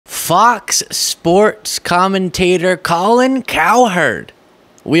Fox Sports commentator Colin Cowherd.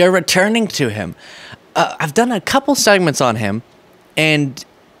 We are returning to him. I've done a couple segments on him, and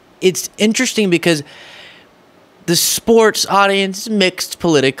it's interesting because the sports audience is mixed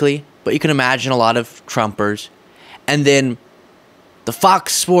politically, but you can imagine a lot of Trumpers. And then the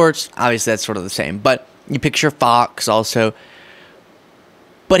Fox Sports, obviously that's sort of the same, but you picture Fox also.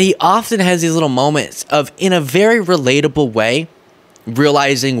 But he often has these little moments of, in a very relatable way,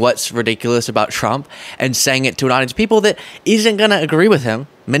 realizing what's ridiculous about Trump and saying it to an audience, people that isn't going to agree with him.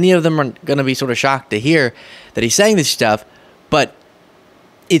 Many of them are going to be sort of shocked to hear that he's saying this stuff, but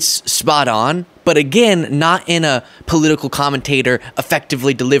it's spot on. But again, not in a political commentator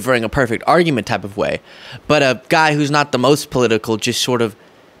effectively delivering a perfect argument type of way, but a guy who's not the most political, just sort of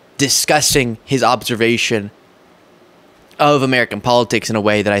discussing his observation of American politics in a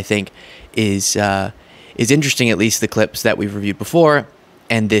way that I think is interesting, at least the clips that we've reviewed before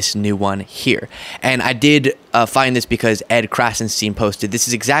and this new one here. And I did find this because Ed Krasenstein posted, "This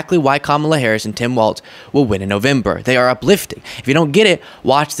is exactly why Kamala Harris and Tim Walz will win in November. They are uplifting. If you don't get it,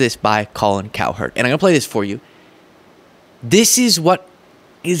 watch this by Colin Cowherd." And I'm going to play this for you. This is what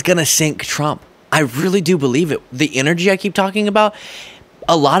is going to sink Trump. I really do believe it. The energy I keep talking about,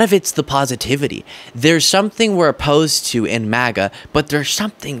 a lot of it's the positivity. There's something we're opposed to in MAGA, but there's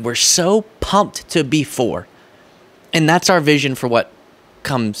something we're so pumped to be for. And that's our vision for what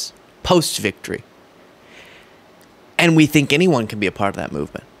comes post-victory. And we think anyone can be a part of that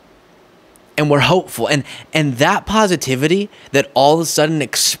movement. And we're hopeful. And that positivity that all of a sudden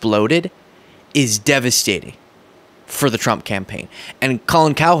exploded is devastating for the Trump campaign. And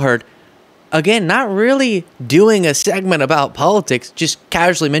Colin Cowherd, again, not really doing a segment about politics, just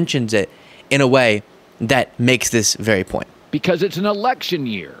casually mentions it in a way that makes this very point. Because it's an election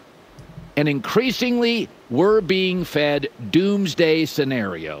year, and increasingly we're being fed doomsday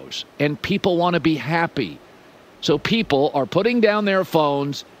scenarios, and people want to be happy. So people are putting down their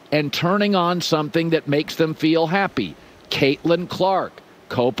phones and turning on something that makes them feel happy. Caitlin Clark,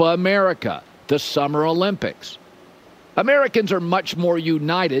 Copa America, the Summer Olympics. Americans are much more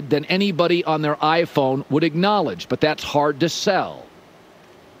united than anybody on their iPhone would acknowledge, but that's hard to sell.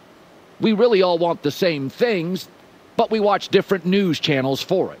 We really all want the same things, but we watch different news channels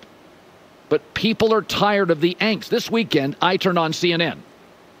for it. But people are tired of the angst. This weekend, I turned on CNN.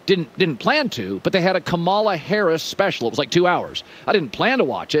 Didn't plan to, but they had a Kamala Harris special. It was like 2 hours. I didn't plan to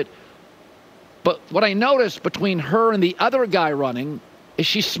watch it. But what I noticed between her and the other guy running is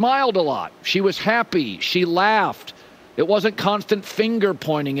she smiled a lot. She was happy. She laughed. It wasn't constant finger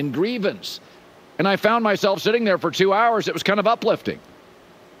pointing and grievance. And I found myself sitting there for 2 hours. It was kind of uplifting.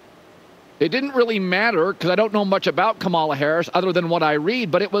 It didn't really matter because I don't know much about Kamala Harris other than what I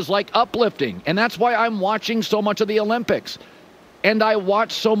read, but it was like uplifting. And that's why I'm watching so much of the Olympics. And I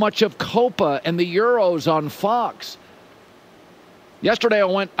watch so much of Copa and the Euros on Fox. Yesterday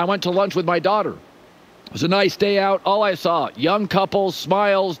I went to lunch with my daughter. It was a nice day out. All I saw, young couples,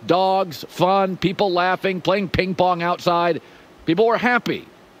 smiles, dogs, fun, people laughing, playing ping pong outside. People were happy.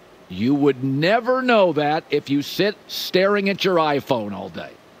 You would never know that if you sit staring at your iPhone all day.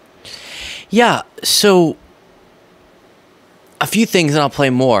 Yeah, so a few things, and I'll play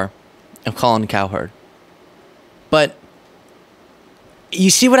more of Colin Cowherd. But you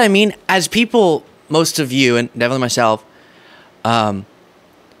see what I mean? As people, most of you, and definitely myself,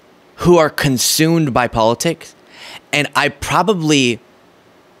 who are consumed by politics, and I probably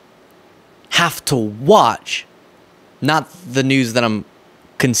have to watch, not the news that I'm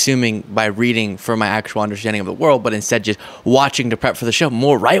consuming by reading for my actual understanding of the world, but instead just watching to prep for the show,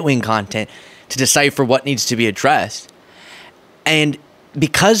 more right-wing content to decipher what needs to be addressed. And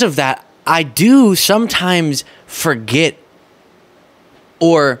because of that, I do sometimes forget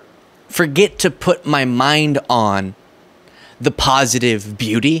to put my mind on the positive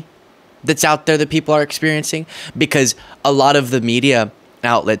beauty that's out there that people are experiencing, because a lot of the media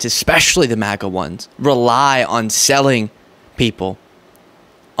outlets, especially the MAGA ones, rely on selling people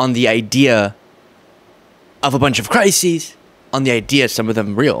on the idea of a bunch of crises, on the idea, some of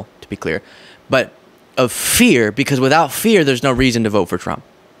them real, to be clear, but of fear, because without fear, there's no reason to vote for Trump.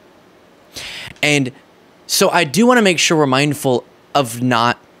 And so I do want to make sure we're mindful of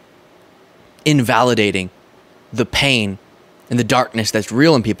not invalidating the pain and the darkness that's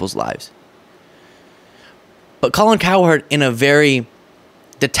real in people's lives. But Colin Cowherd, in a very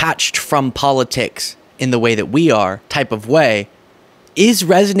detached from politics in the way that we are type of way, is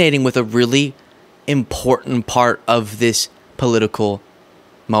resonating with a really important part of this political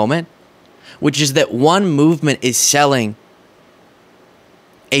moment, which is that one movement is selling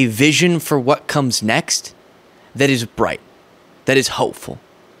a vision for what comes next that is bright, that is hopeful.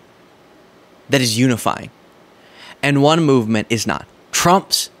 that is unifying, and one movement is not.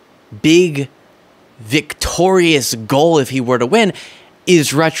 Trump's big victorious goal, if he were to win,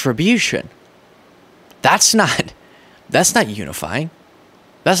 is retribution. That's not unifying.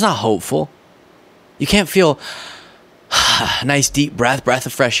 That's not hopeful. You can't feel a nice deep breath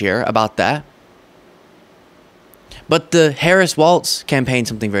of fresh air about that. But the Harris-Walz campaign,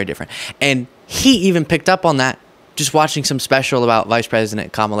 something very different. And he even picked up on that just watching some special about Vice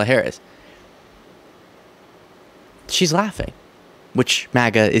President Kamala Harris. She's laughing, which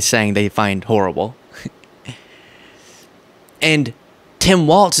MAGA is saying they find horrible. And Tim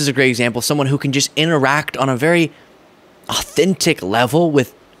Walz is a great example, someone who can just interact on a very authentic level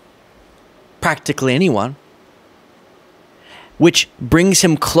with practically anyone, which brings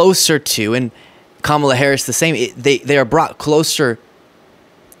him closer to, and Kamala Harris the same, they are brought closer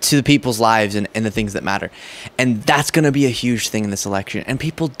to the people's lives and the things that matter. And that's going to be a huge thing in this election. And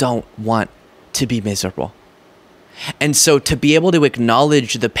people don't want to be miserable. And so to be able to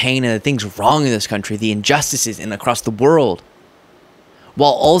acknowledge the pain and the things wrong in this country, the injustices and across the world,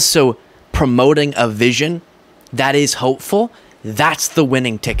 while also promoting a vision that is hopeful, that's the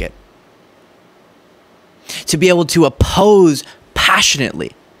winning ticket. To be able to oppose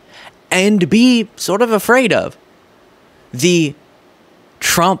passionately and be sort of afraid of the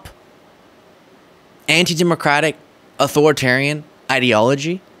Trump anti-democratic authoritarian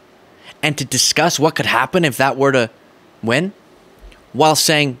ideology, and to discuss what could happen if that were to win, while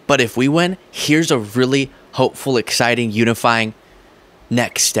saying, but if we win, here's a really hopeful, exciting, unifying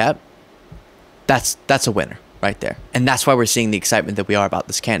next step. That's a winner right there. And that's why we're seeing the excitement that we are about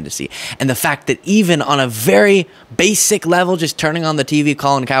this candidacy. And the fact that even on a very basic level, just turning on the TV,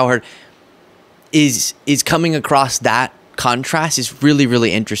 Colin Cowherd is coming across that contrast is really,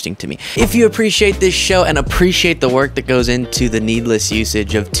 really interesting to me. If you appreciate this show and appreciate the work that goes into the needless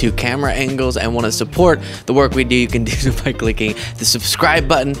usage of 2 camera angles and want to support the work we do, you can do so by clicking the subscribe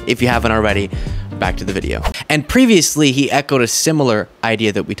button if you haven't already. Back to the video. And previously, he echoed a similar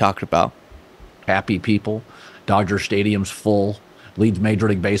idea that we talked about. Happy people. Dodger Stadium's full. Leads Major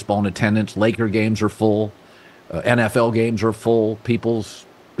League Baseball in attendance. Laker games are full. NFL games are full.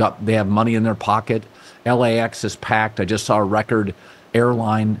 They have money in their pocket. LAX is packed. I just saw a record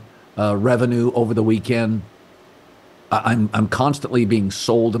airline revenue over the weekend. I'm constantly being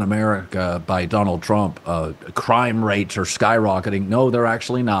sold in America by Donald Trump. Crime rates are skyrocketing. No, they're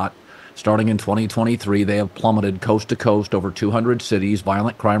actually not. Starting in 2023, they have plummeted coast to coast, over 200 cities.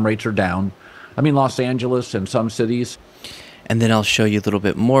 Violent crime rates are down. I mean, Los Angeles and some cities. And then I'll show you a little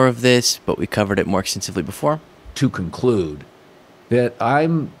bit more of this, but we covered it more extensively before. To conclude that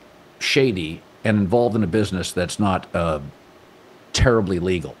I'm shady and involved in a business that's not terribly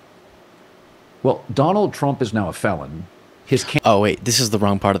legal. Well, Donald Trump is now a felon. Oh, wait, this is the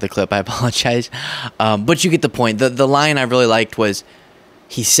wrong part of the clip. I apologize. But you get the point. The line I really liked was,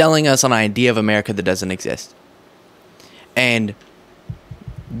 he's selling us an idea of America that doesn't exist. And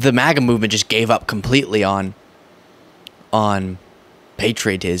the MAGA movement just gave up completely on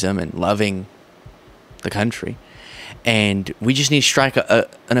patriotism and loving the country. And we just need to strike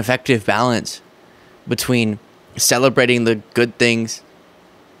an effective balance between celebrating the good things,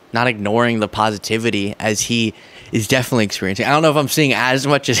 not ignoring the positivity, as he is definitely experiencing. I don't know if I'm seeing as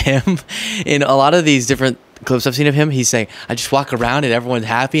much as him in a lot of these different clips I've seen of him. He's saying, I just walk around and everyone's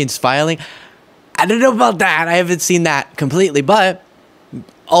happy and smiling. I don't know about that. I haven't seen that completely, but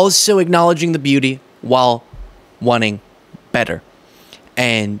also acknowledging the beauty while wanting better.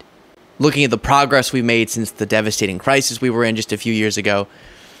 And looking at the progress we made since the devastating crisis we were in just a few years ago,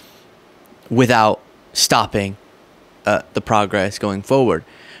 without stopping the progress going forward.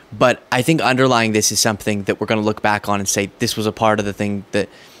 But I think underlying this is something that we're going to look back on and say, this was a part of the thing that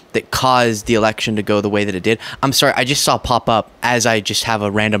caused the election to go the way that it did. I'm sorry, I just saw pop up as I just have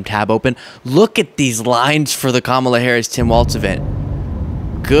a random tab open. Look at these lines for the Kamala Harris-Tim Walz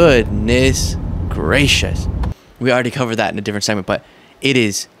event. Goodness gracious. We already covered that in a different segment, but it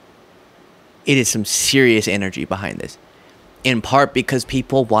is some serious energy behind this. In part because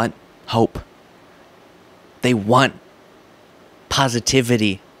people want hope. They want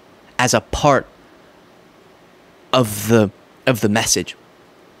positivity as a part of the message.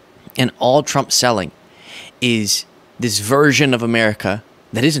 And all Trump's selling is this version of America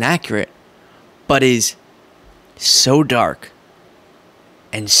that isn't accurate, but is so dark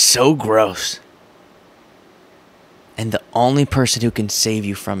and so gross. And the only person who can save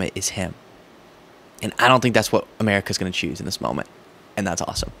you from it is him. And I don't think that's what America's going to choose in this moment. And that's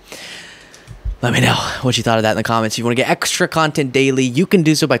awesome. Let me know what you thought of that in the comments. If you want to get extra content daily, you can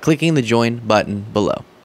do so by clicking the join button below.